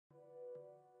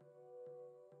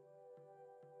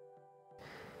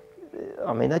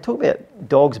I mean, they talk about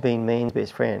dogs being man's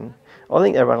best friend. I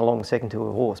think they run along second to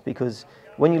a horse, because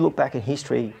when you look back at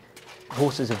history,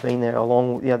 horses have been there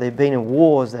along, they've been in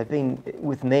wars, they've been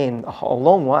with men a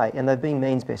long way, and they've been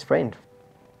man's best friend.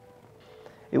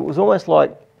 It was almost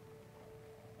like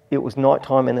it was night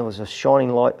time and there was a shining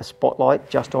light, a spotlight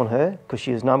just on her, because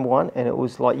she was number one, and it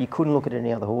was like you couldn't look at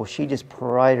any other horse. She just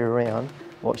paraded around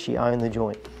like she owned the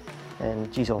joint.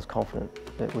 And geez, I was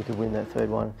confident that we could win that third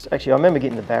one. Actually, I remember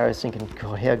getting the barriers thinking,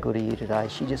 God, how good are you today?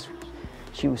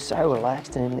 She was so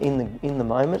relaxed and in the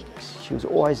moment. She was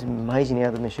always amazing out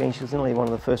of the machine. She was nearly one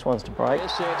of the first ones to break.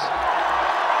 Racing in the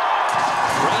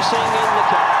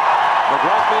cup. The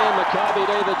great man, Maccabi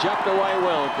Diva, jumped away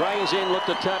well. Gray's in, looked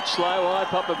a touch slow.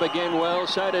 Ipopper began well.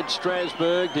 So did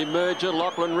Strasbourg. The Emerger,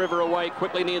 Lachlan River away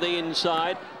quickly near the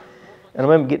inside. And I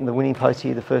remember getting the winning post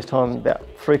here the first time, about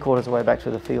 3/4 of the way back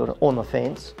to the field on the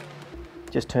fence.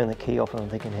 Just turned the key off and I'm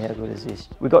thinking, how good is this?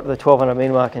 We got to the 1200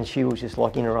 metre mark and she was just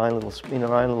like in her own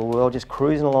little world, just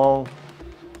cruising along,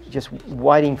 just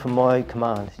waiting for my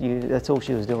command. That's all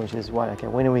she was doing. She was waiting, okay,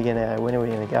 when are we going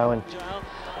to go? And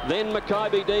then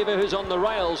Maccabi Diva, who's on the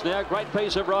rails now. Great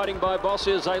piece of riding by Boss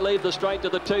as they lead the straight to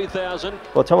the 2000. By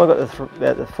the time I got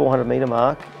about the 400 metre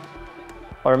mark,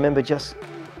 I remember just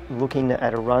looking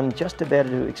at a run just about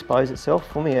to expose itself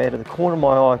for me out of the corner of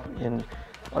my eye, and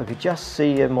I could just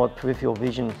see in my peripheral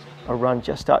vision a run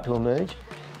just start to emerge.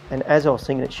 And as I was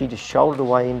thinking it, she just shouldered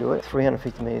away into it,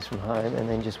 350 metres from home, and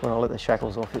then just when I let the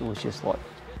shackles off, it was just like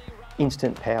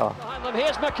instant power. Behind them,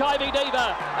 here's Maccabi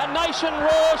Diva. A nation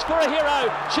roars for a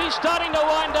hero. She's starting to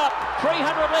wind up.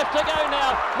 300 left to go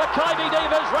now. Maccabi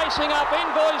Diva's racing up.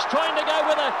 Envoy's trying to go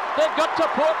with her. They've got to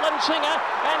Portland Singer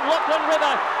and Lachlan River.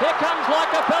 Here comes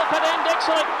Like a Felford and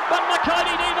Excellent. But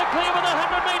Maccabi Diva clear with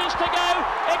 100 metres to go.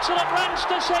 Excellent runs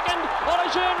to second.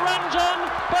 Olajourn runs on.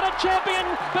 But a champion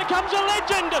becomes a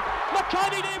legend.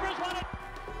 Maccabi Diva has won it.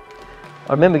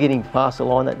 I remember getting past the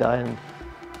line that day and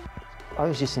I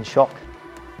was just in shock.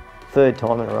 Third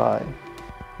time in a row.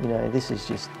 You know, this is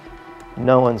just,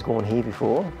 no one's gone here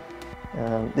before.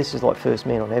 This is like first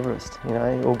man on Everest, you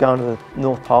know, or going to the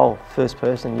North Pole, first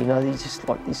person, you know, it's just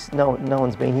like this, no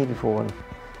one's been here before.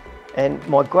 And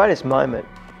my greatest moment,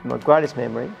 my greatest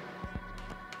memory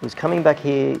was coming back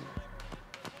here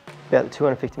about the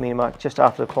 250 metre mark, just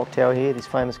after the clock tower here, this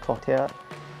famous clock tower.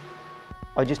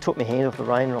 I just took my hand off the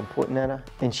rein and I'm pointing at her,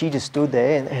 and she just stood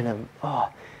there and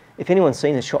if anyone's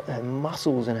seen the shot, her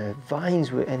muscles and her veins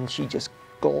were, and she just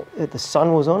the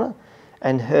sun was on her,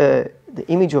 and the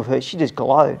image of her, she just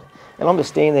glowed. And I'm just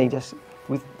standing there just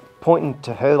pointing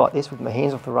to her like this with my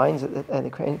hands off the reins at the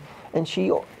crane, and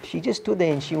she just stood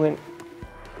there and she went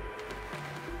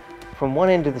from one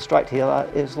end of the straight to the other.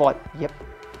 It was like, yep,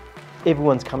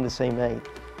 everyone's come to see me.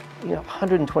 You know,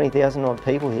 120,000 odd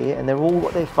people here, and they've all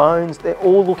got their phones, they're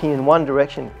all looking in one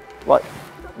direction. Like,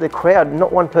 the crowd,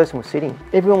 not one person was sitting.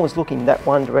 Everyone was looking that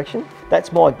one direction.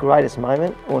 That's my greatest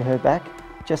moment on her back,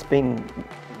 just being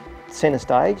centre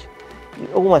stage,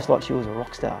 almost like she was a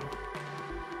rock star.